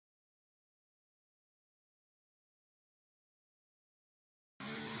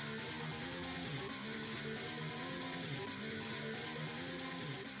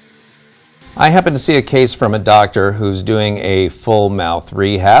I happened to see a case from a doctor who's doing a full mouth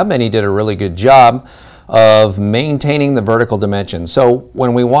rehab, and he did a really good job of maintaining the vertical dimension. So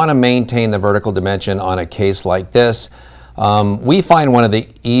when we want to maintain the vertical dimension on a case like this, we find one of the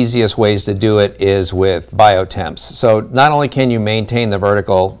easiest ways to do it is with biotemps. So not only can you maintain the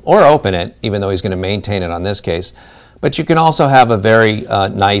vertical or open it, even though he's going to maintain it on this case, but you can also have a very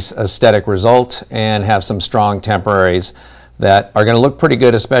nice aesthetic result and have some strong temporaries that are going to look pretty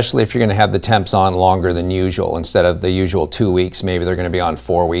good, especially if you're going to have the temps on longer than usual. Instead of the usual 2 weeks, maybe they're going to be on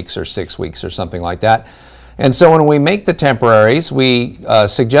 4 weeks or 6 weeks or something like that. And so when we make the temporaries, we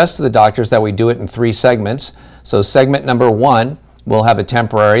suggest to the doctors that we do it in 3 segments. So segment number 1 will have a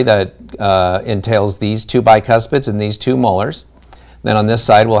temporary that entails these 2 bicuspids and these 2 molars. Then on this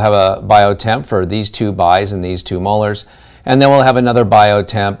side, we'll have a biotemp for these 2 bis and these 2 molars. And then we'll have another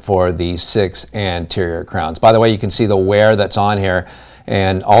biotemp for the 6 anterior crowns. By the way, you can see the wear that's on here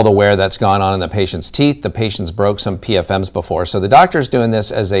and all the wear that's gone on in the patient's teeth. The patient's broke some PFMs before. So the doctor's doing this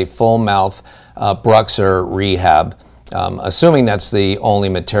as a full mouth BruxZir rehab, assuming that's the only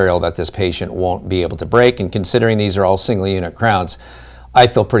material that this patient won't be able to break. And considering these are all single unit crowns, I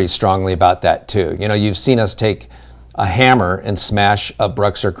feel pretty strongly about that too. You know, you've seen us take a hammer and smash a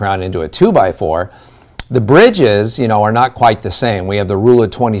BruxZir crown into a 2x4. The bridges, you know, are not quite the same. We have the rule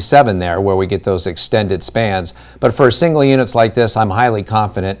of 27 there where we get those extended spans. But for single units like this, I'm highly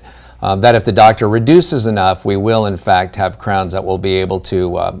confident that if the doctor reduces enough, we will in fact have crowns that will be able to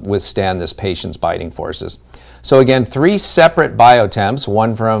withstand this patient's biting forces. So again, 3 separate biotemps,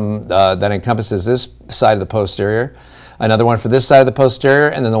 one from that encompasses this side of the posterior, another one for this side of the posterior,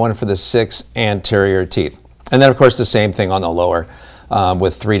 and then the one for the 6 anterior teeth. And then of course the same thing on the lower.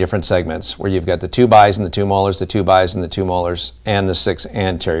 With 3 different segments where you've got the 2 bis and the 2 molars, the 2 bis and the 2 molars, and the 6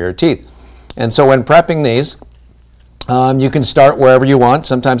 anterior teeth. And so when prepping these, you can start wherever you want.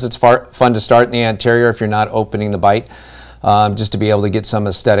 Sometimes it's fun to start in the anterior if you're not opening the bite, just to be able to get some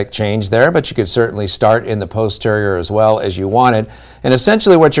aesthetic change there, but you could certainly start in the posterior as well as you wanted. And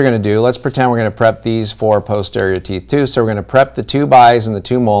essentially what you're going to do, let's pretend we're going to prep these 4 posterior teeth too. So we're going to prep the 2 bis and the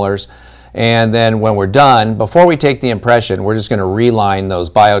 2 molars. And then when we're done, before we take the impression, we're just going to reline those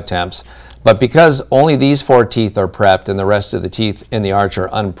biotemps. But because only these 4 teeth are prepped and the rest of the teeth in the arch are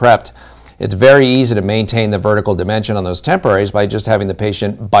unprepped, it's very easy to maintain the vertical dimension on those temporaries by just having the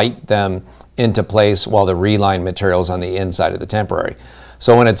patient bite them into place while the reline material is on the inside of the temporary.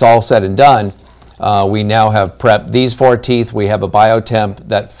 So when it's all said and done, we now have prepped these 4 teeth. We have a biotemp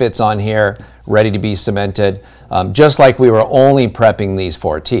that fits on here, ready to be cemented, just like we were only prepping these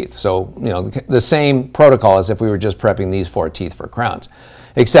 4 teeth. So, you know, the same protocol as if we were just prepping these 4 teeth for crowns.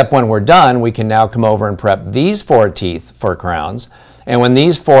 Except when we're done, we can now come over and prep these 4 teeth for crowns. And when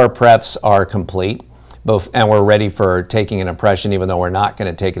these 4 preps are complete, and we're ready for taking an impression, even though we're not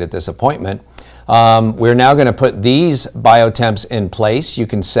going to take it at this appointment, we're now going to put these biotemps in place. You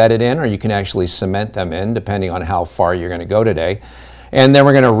can set it in or you can actually cement them in, depending on how far you're going to go today. And then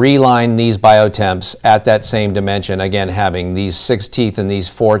we're going to reline these biotemps at that same dimension, again having these 6 teeth and these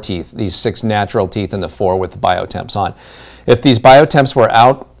 4 teeth, these 6 natural teeth and the 4 with the biotemps on. If these biotemps were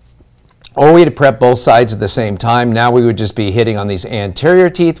out, or we had to prep both sides at the same time, now we would just be hitting on these anterior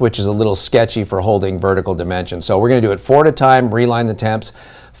teeth, which is a little sketchy for holding vertical dimension. So we're going to do it 4 at a time, reline the temps,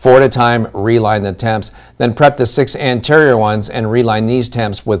 4 at a time, reline the temps, then prep the 6 anterior ones and reline these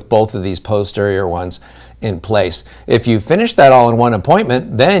temps with both of these posterior ones in place. If you finish that all in one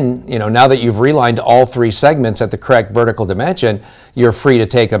appointment, then, you know, now that you've relined all 3 segments at the correct vertical dimension, you're free to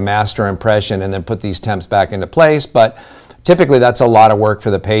take a master impression and then put these temps back into place. But typically that's a lot of work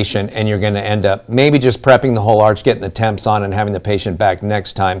for the patient, and you're going to end up maybe just prepping the whole arch, getting the temps on, and having the patient back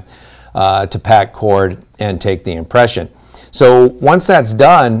next time to pack cord and take the impression. So once that's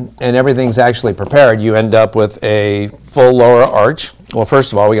done and everything's actually prepared, you end up with a full lower arch. Well,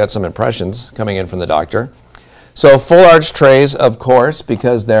 first of all, we got some impressions coming in from the doctor. So full arch trays, of course,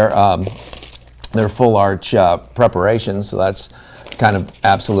 because they're full arch preparations, so that's kind of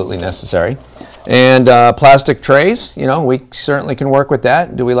absolutely necessary. And plastic trays, you know, we certainly can work with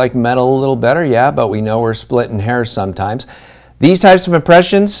that. Do we like metal a little better? Yeah, but we know we're splitting hairs sometimes. These types of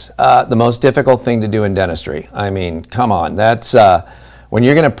impressions, the most difficult thing to do in dentistry. I mean, come on, that's when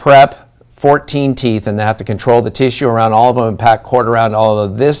you're going to prep 14 teeth and have to control the tissue around all of them and pack cord around all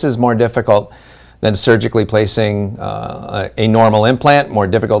of them. This is more difficult than surgically placing a normal implant, more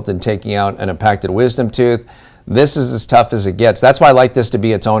difficult than taking out an impacted wisdom tooth. This is as tough as it gets. That's why I like this to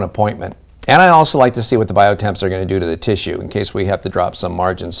be its own appointment. And I also like to see what the biotemps are going to do to the tissue in case we have to drop some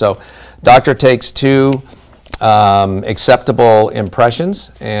margin. So doctor takes 2 acceptable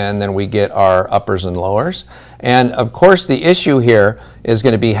impressions, and then we get our uppers and lowers. And of course the issue here is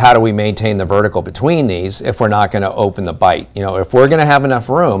going to be how do we maintain the vertical between these if we're not going to open the bite. You know, if we're going to have enough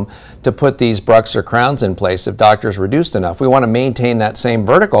room to put these BruxZir crowns in place, if doctor's reduced enough, we want to maintain that same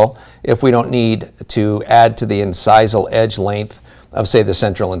vertical if we don't need to add to the incisal edge length of, say, the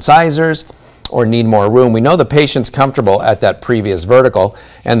central incisors, or need more room. We know the patient's comfortable at that previous vertical,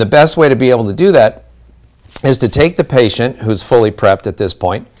 and the best way to be able to do that is to take the patient who's fully prepped at this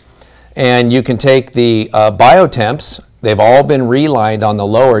point, and you can take the biotemps. They've all been relined on the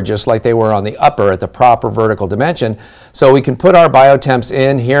lower just like they were on the upper at the proper vertical dimension. So we can put our biotemps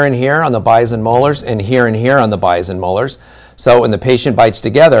in here and here on the bias and molars, and here on the bias and molars. So when the patient bites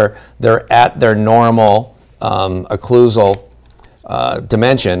together, they're at their normal occlusal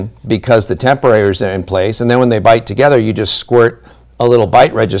dimension because the temporaries are in place. And then when they bite together, you just squirt a little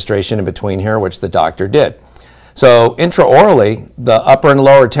bite registration in between here, which the doctor did. So intraorally, the upper and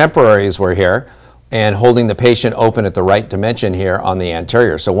lower temporaries were here and holding the patient open at the right dimension here on the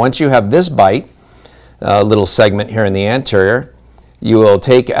anterior. So once you have this bite, little segment here in the anterior, you will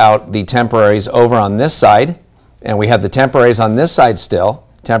take out the temporaries over on this side, and we have the temporaries on this side still.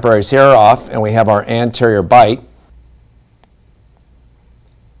 Temporaries here are off, and we have our anterior bite.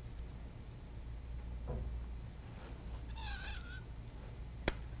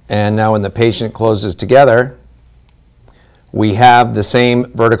 And now when the patient closes together, we have the same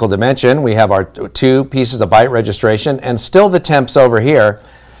vertical dimension. We have our two pieces of bite registration and still the temps over here.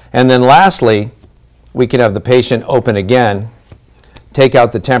 And then lastly, we can have the patient open again, take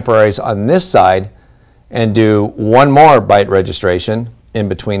out the temporaries on this side, and do one more bite registration in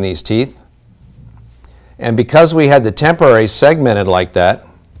between these teeth. And because we had the temporaries segmented like that,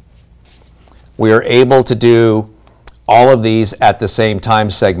 we are able to do all of these at the same time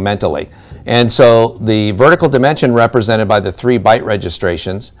segmentally. And so the vertical dimension represented by the 3 bite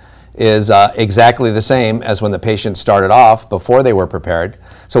registrations is exactly the same as when the patient started off before they were prepared.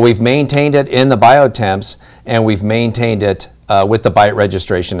 So we've maintained it in the biotemps, and we've maintained it with the bite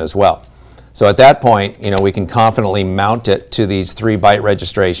registration as well. So at that point, you know, we can confidently mount it to these 3 bite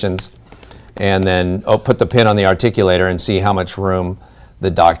registrations and then put the pin on the articulator and see how much room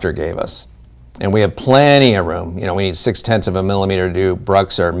the doctor gave us. And we have plenty of room. You know, we need 0.6 of a millimeter to do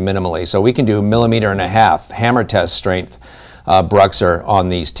BruxZir minimally. So we can do 1.5 millimeters hammer test strength BruxZir on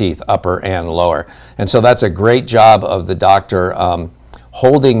these teeth, upper and lower. And so that's a great job of the doctor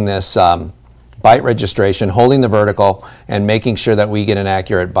holding this bite registration, holding the vertical, and making sure that we get an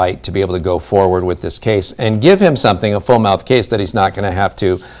accurate bite to be able to go forward with this case and give him something, a full mouth case that he's not going to have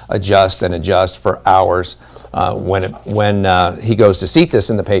to adjust and adjust for hours when he goes to seat this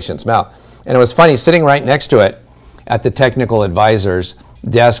in the patient's mouth. And it was funny, sitting right next to it at the technical advisor's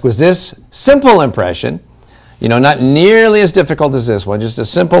desk was this simple impression, you know, not nearly as difficult as this one, just a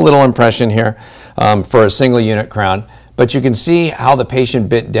simple little impression here for a single unit crown. But you can see how the patient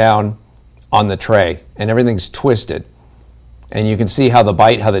bit down on the tray and everything's twisted. And you can see how the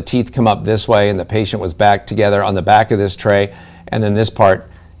bite, how the teeth come up this way and the patient was back together on the back of this tray. And then this part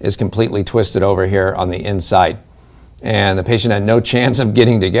is completely twisted over here on the inside. And the patient had no chance of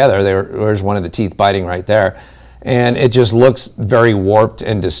getting together. There's one of the teeth biting right there. And it just looks very warped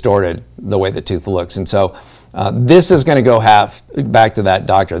and distorted the way the tooth looks. And so this is going to go back to that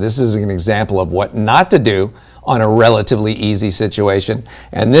doctor. This is an example of what not to do on a relatively easy situation.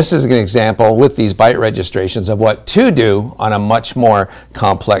 And this is an example with these bite registrations of what to do on a much more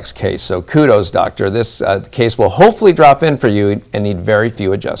complex case. So kudos, doctor. This case will hopefully drop in for you and need very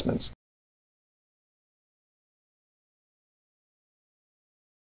few adjustments.